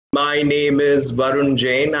My name is Varun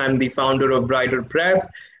Jain. I'm the founder of Brighter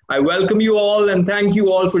Prep. I welcome you all and thank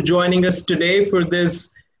you all for joining us today for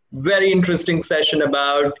this very interesting session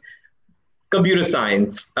about computer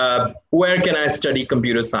science. Where can I study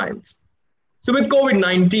computer science? So, with COVID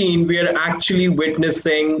 19, we are actually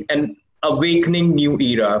witnessing an awakening new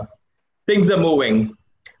era. Things are moving.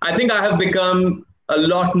 I think I have become a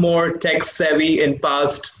lot more tech savvy in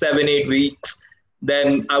past 7, 8 weeks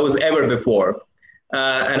than I was ever before.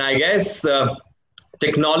 And I guess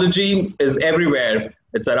technology is everywhere.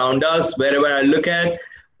 It's around us. Wherever I look at,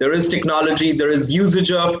 there is technology, there is usage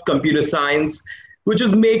of computer science, which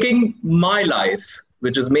is making my life,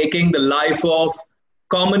 which is making the life of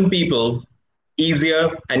common people easier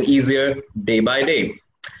and easier day by day.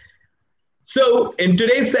 So, in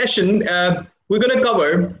today's session, we're going to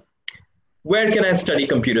cover where can I study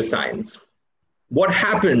computer science? What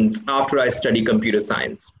happens after I study computer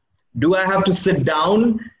science? Do I have to sit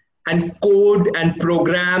down and code and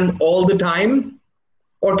program all the time?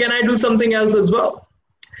 Or can I do something else as well?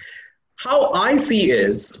 How I see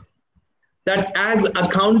is that as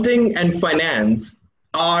accounting and finance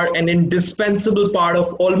are an indispensable part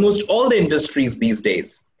of almost all the industries these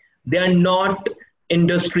days, they are not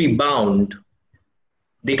industry bound.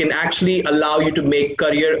 They can actually allow you to make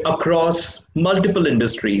career across multiple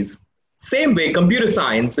industries. Same way, computer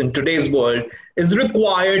science in today's world is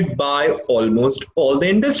required by almost all the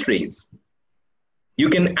industries. You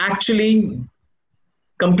can actually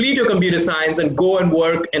complete your computer science and go and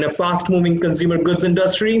work in a fast-moving consumer goods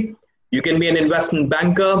industry. You can be an investment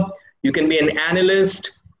banker. You can be an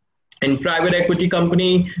analyst in private equity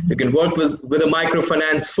company. You can work with a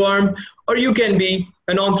microfinance firm, or you can be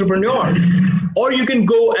an entrepreneur. Or you can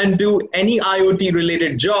go and do any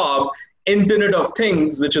IoT-related job, Internet of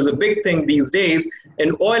Things, which is a big thing these days,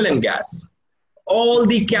 in oil and gas. All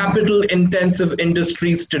the capital-intensive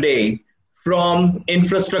industries today, from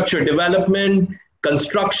infrastructure development,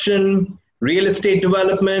 construction, real estate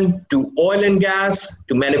development, to oil and gas,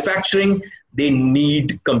 to manufacturing, they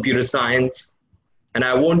need computer science. And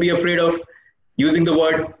I won't be afraid of using the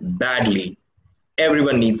word badly.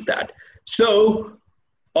 Everyone needs that. So,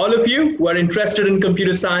 all of you who are interested in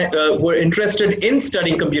computer science, who are interested in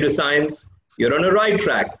studying computer science, you're on the right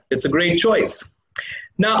track. It's a great choice.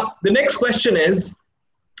 Now, the next question is,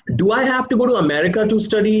 do I have to go to America to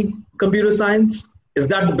study computer science? Is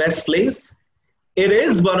that the best place? It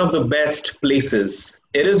is one of the best places.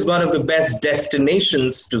 It is one of the best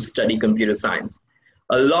destinations to study computer science.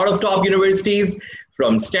 A lot of top universities,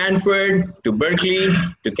 from Stanford to Berkeley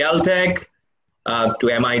to Caltech to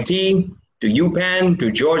MIT, to UPenn, to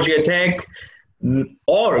Georgia Tech,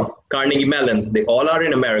 or Carnegie Mellon, they all are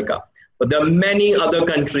in America. But there are many other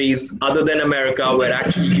countries other than America where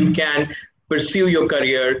actually you can pursue your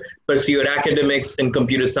career, pursue your academics in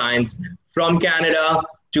computer science, from Canada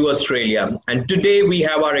to Australia. And today we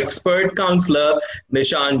have our expert counselor,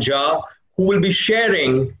 Nishant, who will be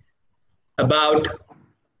sharing about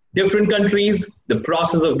different countries, the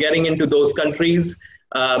process of getting into those countries,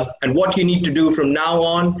 and what you need to do from now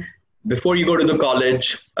on before you go to the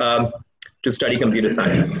college to study computer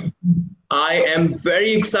science. I am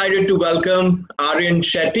very excited to welcome Aryan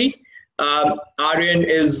Shetty. Aryan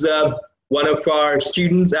is one of our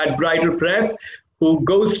students at Brighter Prep who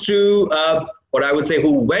goes to, or I would say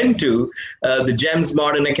who went to the GEMS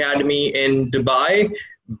Modern Academy in Dubai.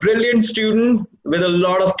 Brilliant student with a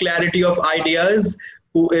lot of clarity of ideas,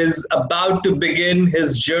 who is about to begin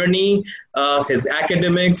his journey, his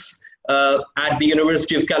academics, at the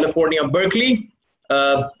University of California, Berkeley,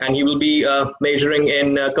 and he will be majoring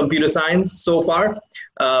in computer science so far.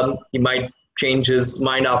 He might change his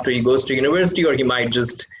mind after he goes to university, or he might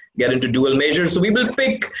just get into dual major. So we will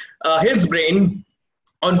pick his brain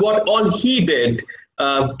on what all he did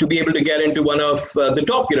to be able to get into one of the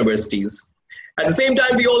top universities. At the same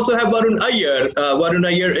time, we also have Varun Iyer. Varun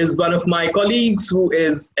Iyer is one of my colleagues who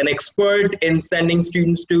is an expert in sending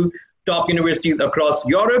students to top universities across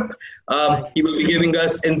Europe. He will be giving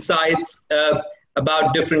us insights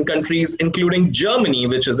about different countries, including Germany,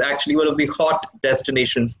 which is actually one of the hot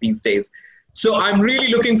destinations these days. So I'm really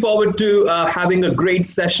looking forward to having a great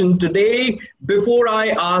session today. Before I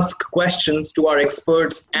ask questions to our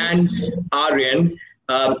experts and Aryan,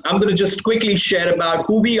 I'm going to just quickly share about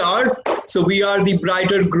who we are. So we are the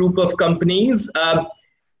Brighter Group of Companies.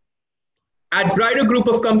 At Brighter Group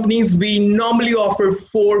of Companies, we normally offer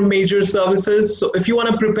 4 major services. So if you want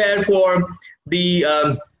to prepare for the,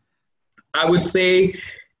 I would say,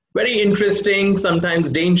 very interesting, sometimes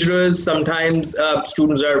dangerous, sometimes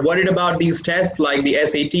students are worried about these tests like the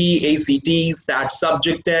SAT, ACT, SAT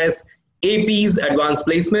subject tests, APs, advanced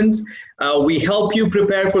placements. We help you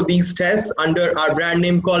prepare for these tests under our brand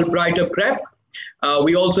name called Brighter Prep.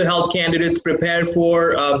 We also help candidates prepare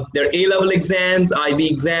for their A-level exams, IB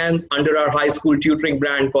exams under our high school tutoring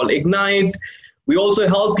brand called Ignite. We also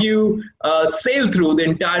help you sail through the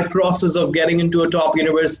entire process of getting into a top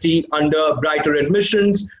university under Brighter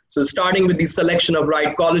Admissions. So starting with the selection of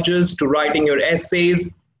right colleges to writing your essays,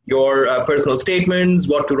 your personal statements,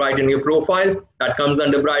 what to write in your profile, that comes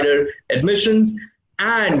under Brighter Admissions.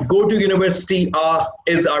 And Go to University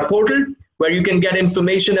is our portal where you can get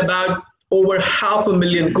information about over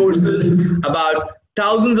 500,000 courses, about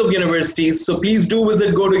thousands of universities. So please do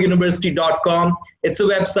visit gotouniversity.com. It's a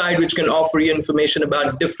website which can offer you information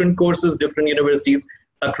about different courses, different universities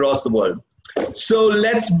across the world. So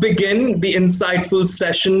let's begin the insightful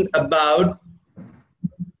session about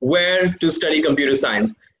where to study computer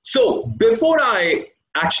science. So before I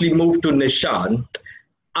actually move to Nishant,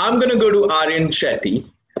 I'm going to go to Aryan Shetty.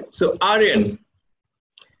 So Aryan,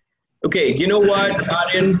 okay, you know what,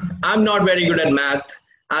 Aryan? I'm not very good at math.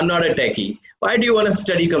 I'm not a techie. Why do you want to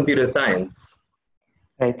study computer science?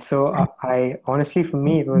 Right. So I honestly, for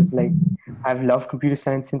me, it was like I've loved computer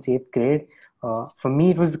science since 8th grade. For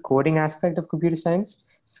me, it was the coding aspect of computer science.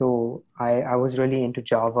 So I was really into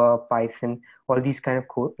Java, Python, all these kind of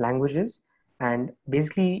code languages. And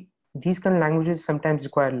basically, these kind of languages sometimes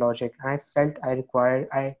require logic. And I felt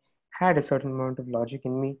I had a certain amount of logic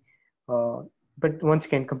in me. But once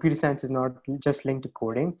again, computer science is not just linked to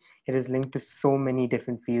coding. It is linked to so many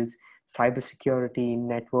different fields: cybersecurity,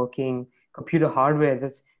 networking, computer hardware.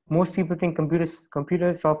 Most people think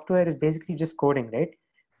computer software is basically just coding, right?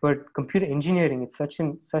 But computer engineering, it's such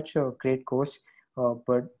a great course,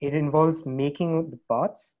 but it involves making the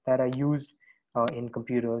parts that are used in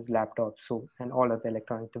computers, laptops, and all other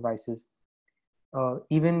electronic devices.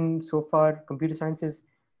 Even so far, computer science is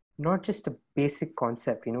not just a basic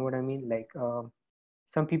concept. You know what I mean? Like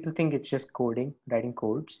some people think it's just coding, writing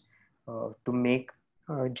codes to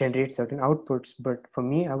generate certain outputs. But for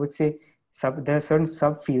me, I would say there are certain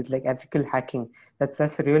subfields like ethical hacking. That's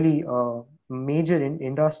a really major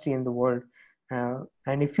industry in the world.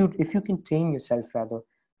 And if you can train yourself rather,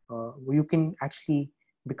 you can actually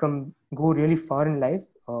go really far in life.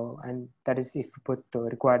 And that is if you put the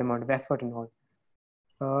required amount of effort and all.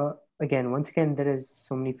 Once again, there is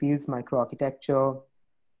so many fields: microarchitecture,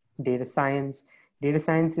 data science. Data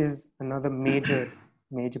science is another major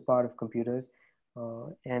part of computers,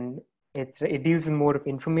 and it deals with more of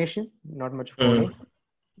information, not much of coding.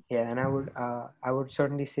 Yeah, and I would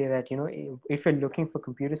certainly say that, you know, if you're looking for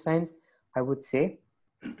computer science, I would say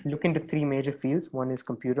look into 3 major fields. One is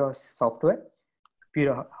computer software,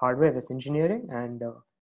 computer hardware, that's engineering, and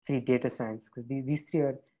 3, data science, because these 3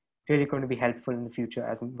 are really going to be helpful in the future,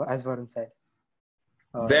 as Varun said.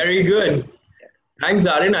 Very good. Thanks,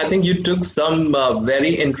 Aryan. I think you took some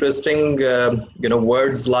very interesting,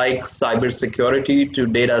 words like cybersecurity to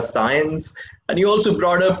data science, and you also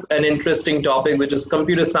brought up an interesting topic, which is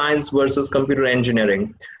computer science versus computer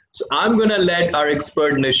engineering. So I'm going to let our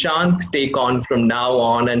expert Nishant take on from now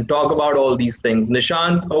on and talk about all these things.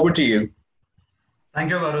 Nishant, over to you.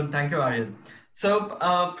 Thank you, Varun. Thank you, Aryan.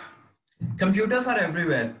 So computers are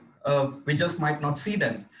everywhere. We just might not see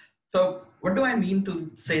them. So what do I mean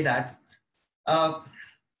to say that?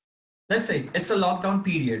 Let's say it's a lockdown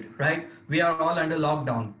period, right? We are all under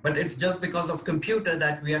lockdown, but it's just because of computer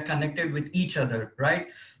that we are connected with each other, right?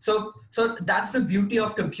 So that's the beauty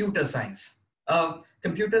of computer science.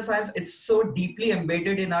 Computer science, it's so deeply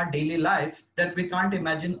embedded in our daily lives that we can't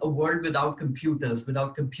imagine a world without computers,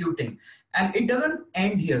 without computing. And it doesn't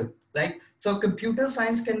end here. Like, so computer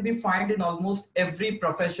science can be found in almost every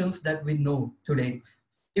professions that we know today.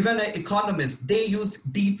 Even an economist, they use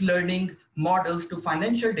deep learning models to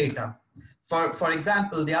financial data. For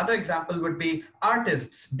example, the other example would be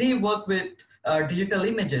artists. They work with digital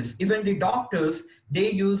images. Even the doctors, they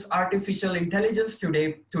use artificial intelligence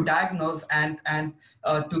today to diagnose and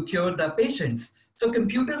to cure the patients. So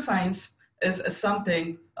computer science is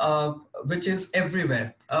something which is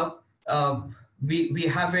everywhere. We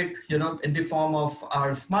have it, you know, in the form of our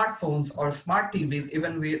smartphones or smart TVs.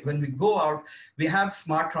 Even when we go out, we have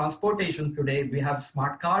smart transportation today. We have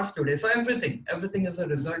smart cars today. So everything is a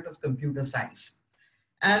result of computer science.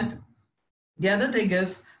 And the other thing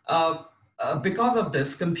is, because of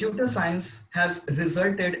this, computer science has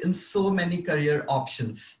resulted in so many career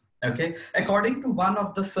options. Okay, according to one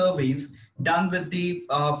of the surveys done with the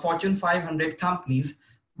Fortune 500 companies,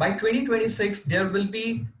 by 2026, there will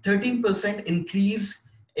be 13% increase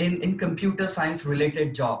in computer science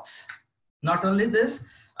related jobs. Not only this,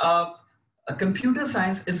 computer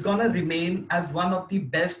science is going to remain as one of the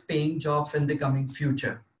best paying jobs in the coming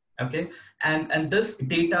future. Okay, and this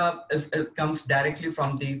data comes directly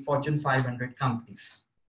from the Fortune 500 companies.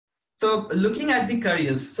 So looking at the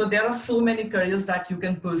careers, so there are so many careers that you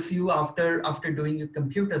can pursue after doing your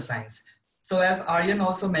computer science. So as Aryan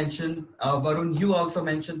also mentioned, Varun, you also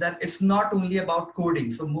mentioned that it's not only about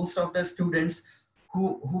coding. So most of the students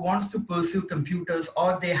who wants to pursue computers,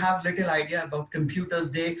 or they have little idea about computers,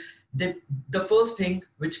 they the first thing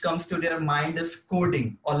which comes to their mind is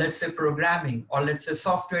coding, or let's say programming, or let's say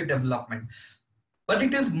software development. But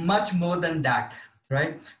it is much more than that,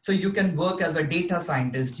 right? So you can work as a data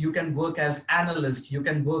scientist, you can work as analyst, you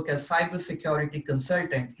can work as cybersecurity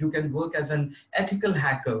consultant, you can work as an ethical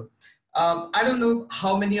hacker. I don't know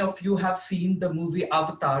how many of you have seen the movie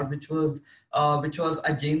Avatar, which was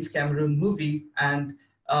a James Cameron movie, and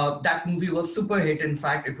that movie was super hit. In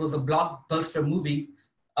fact, it was a blockbuster movie.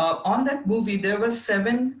 On that movie, there were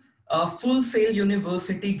 7 Full Sail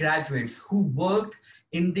University graduates who worked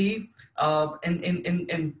in the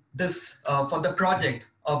in this for the project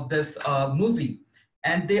of this movie,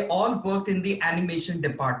 and they all worked in the animation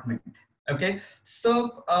department. Okay,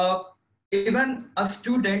 so even a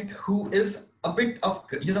student who is a bit of,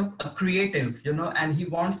 a creative, and he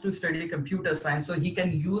wants to study computer science, so he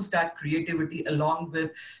can use that creativity along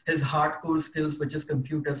with his hardcore skills, which is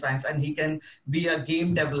computer science, and he can be a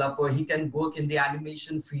game developer, he can work in the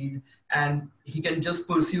animation field, and he can just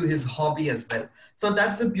pursue his hobby as well. So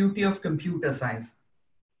that's the beauty of computer science.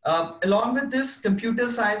 Along with this, computer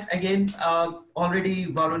science, again, already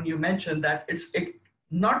Varun, you mentioned that it's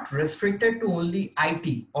not restricted to only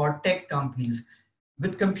IT or tech companies.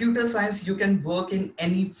 With computer science, you can work in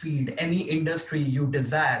any field, any industry you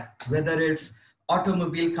desire, whether it's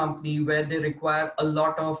automobile company where they require a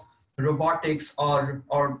lot of robotics or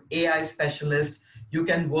AI specialist. You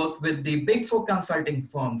can work with the big four consulting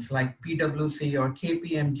firms like PwC or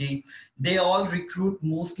KPMG. They all recruit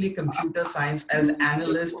mostly computer science as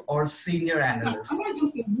analyst or senior analyst.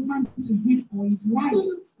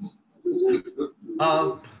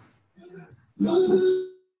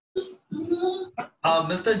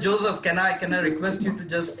 Mr. Joseph, can I request you to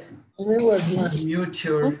just mute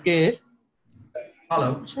your... Okay.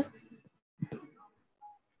 Hello.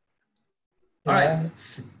 All right.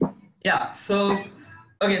 Yeah. So,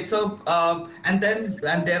 okay. So, and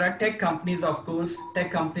there are tech companies, of course,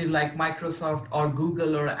 tech companies like Microsoft or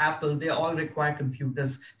Google or Apple. They all require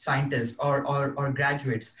computers scientists or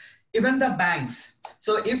graduates. Even the banks.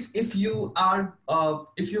 So if you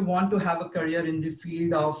want to have a career in the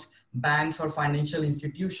field of banks or financial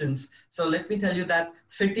institutions, so let me tell you that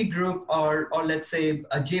Citigroup or let's say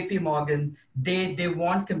JP Morgan, they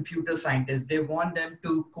want computer scientists. They want them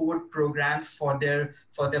to code programs for their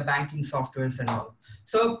banking softwares and all.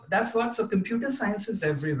 So that's what. So computer science is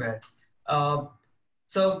everywhere. If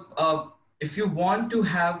you want to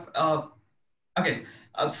have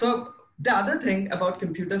so the other thing about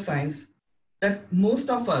computer science, that most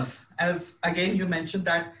of us, as again you mentioned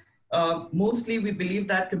that mostly we believe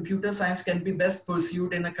that computer science can be best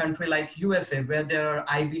pursued in a country like USA, where there are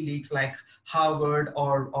Ivy Leagues like Harvard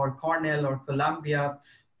or Cornell or Columbia,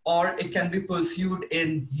 or it can be pursued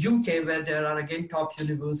in UK, where there are again top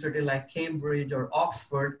universities like Cambridge or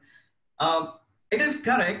Oxford. It is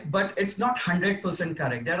correct, but it's not 100%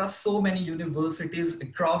 correct. There are so many universities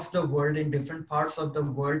across the world, in different parts of the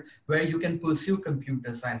world, where you can pursue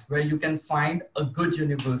computer science, where you can find a good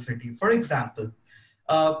university. For example,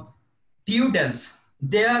 TU Delft,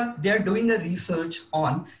 they are doing a research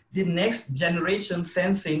on the next generation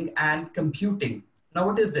sensing and computing. Now,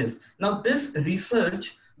 what is this? Now, this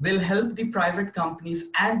research will help the private companies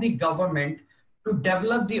and the government to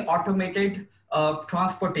develop the automated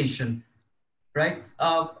transportation. Right?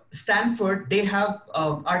 Stanford, they have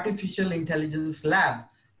artificial intelligence lab.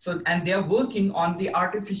 So, and they are working on the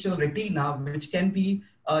artificial retina, which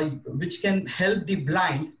can help the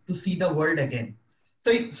blind to see the world again.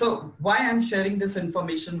 So why I'm sharing this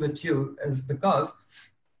information with you is because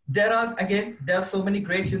there are so many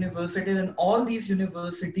great universities, and all these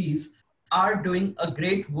universities are doing a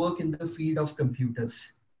great work in the field of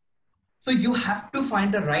computers. So you have to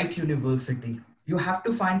find the right university. You have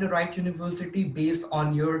to find the right university based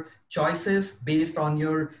on your choices, based on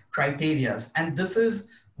your criterias. And this is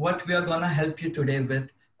what we are going to help you today with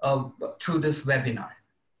through this webinar.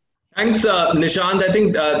 Thanks, Nishant. I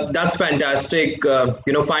think that's fantastic.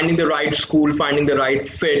 Finding the right school, finding the right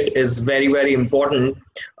fit is very, very important.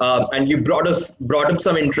 And you brought up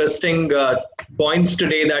some interesting points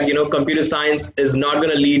today that, computer science is not going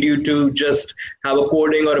to lead you to just have a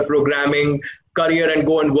coding or a programming career and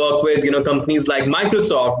go and work with, companies like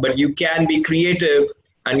Microsoft, but you can be creative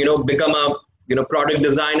and, become a, product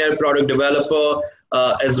designer, product developer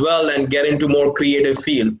as well, and get into more creative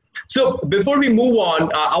field. So before we move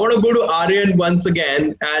on, I want to go to Aryan once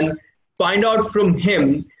again and find out from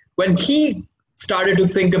him when he started to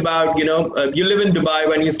think about, you live in Dubai,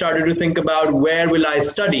 when you started to think about where will I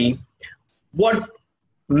study, what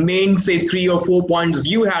main, say, 3 or 4 points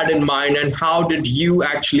you had in mind, and how did you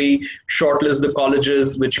actually shortlist the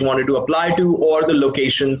colleges which you wanted to apply to or the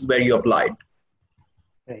locations where you applied?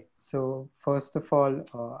 Right. So first of all,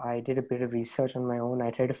 I did a bit of research on my own.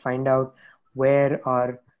 I tried to find out where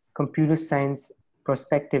are computer science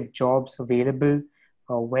prospective jobs available.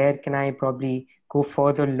 Where can I probably go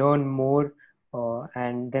further, learn more?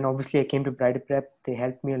 And then obviously I came to Brighter Prep. They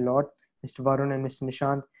helped me a lot, Mr. Varun and Mr.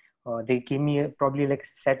 Nishant. They gave me probably like a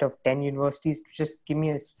set of 10 universities to just give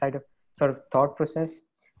me a sort of thought process.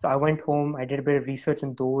 So I went home, I did a bit of research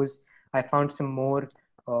on those. I found some more.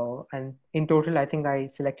 And in total, I think I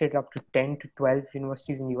selected up to 10 to 12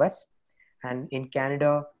 universities in US. And in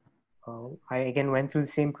Canada, I again went through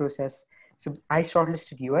the same process. So I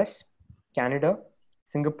shortlisted US, Canada,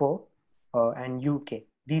 Singapore, and UK.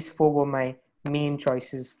 These 4 were my main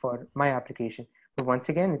choices for my application. But once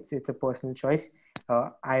again, it's a personal choice.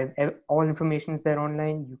 All information is there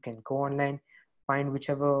online. You can go online, find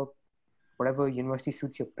whatever university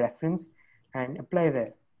suits your preference, and apply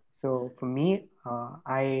there. So for me,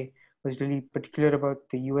 I was really particular about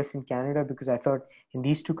the US and Canada because I thought in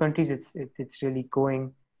these 2 countries, it's really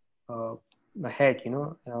going ahead.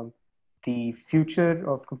 The future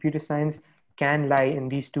of computer science can lie in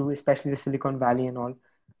these 2, especially the Silicon Valley and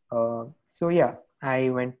all. So yeah, I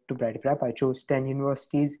went to Brighter Prep. I chose 10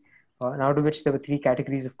 universities, and out of which there were 3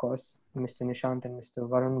 categories, of course. Mr. Nishant and Mr.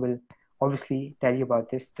 Varun will obviously tell you about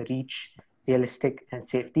this: the reach, realistic, and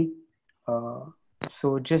safety.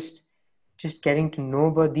 So just getting to know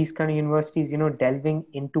about these kind of universities, delving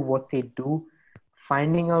into what they do,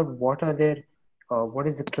 finding out what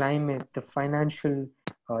is the climate, the financial,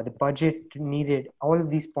 the budget needed, all of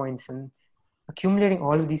these points, and accumulating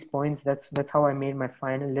all of these points. That's how I made my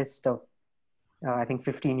final list of I think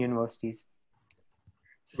 15 universities.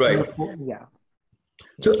 So right. Yeah.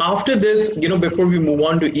 So after this, before we move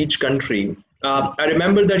on to each country, I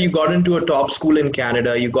remember that you got into a top school in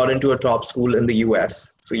Canada, you got into a top school in the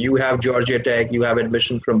US. So you have Georgia Tech, you have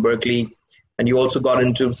admission from Berkeley, and you also got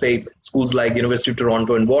into, say, schools like University of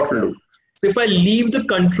Toronto and Waterloo. So if I leave the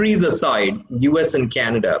countries aside, US and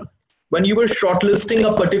Canada, when you were shortlisting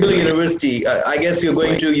a particular university, I guess you're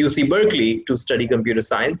going to UC Berkeley to study computer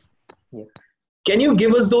science. Yeah. Can you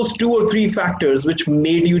give us those 2 or 3 factors which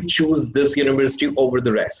made you choose this university over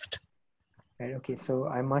the rest? Right. Okay. So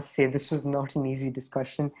I must say this was not an easy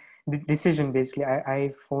decision. Basically,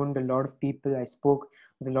 I phoned a lot of people. I spoke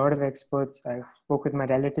with a lot of experts. I spoke with my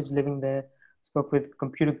relatives living there, spoke with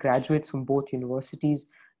computer graduates from both universities.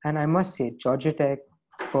 And I must say, Georgia Tech,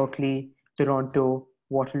 Berkeley, Toronto,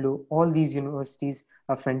 Waterloo, all these universities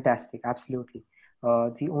are fantastic. Absolutely.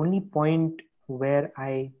 The only point where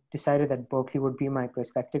I decided that Berkeley would be my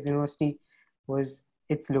prospective university was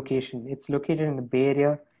its location. It's located in the Bay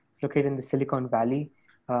Area. It's located in the Silicon Valley.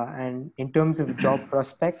 And in terms of job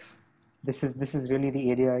prospects, this is really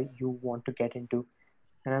the area you want to get into.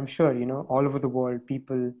 And I'm sure, all over the world,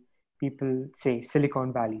 people say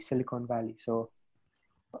Silicon Valley, Silicon Valley. So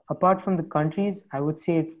apart from the countries, I would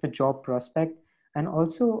say it's the job prospect. And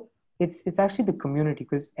also it's actually the community,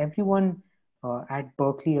 because everyone at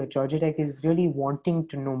Berkeley or Georgia Tech is really wanting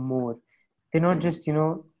to know more. They're not just,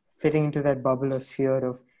 fitting into that bubble or sphere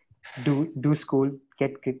of do school,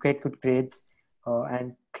 get good grades,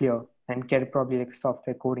 and clear, and get probably like a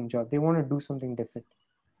software coding job. They want to do something different.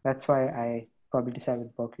 That's why I probably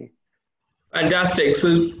decided Berkeley. Fantastic.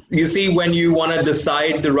 So you see, when you want to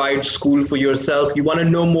decide the right school for yourself, you want to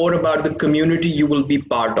know more about the community you will be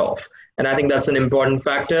part of. And I think that's an important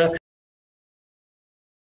factor.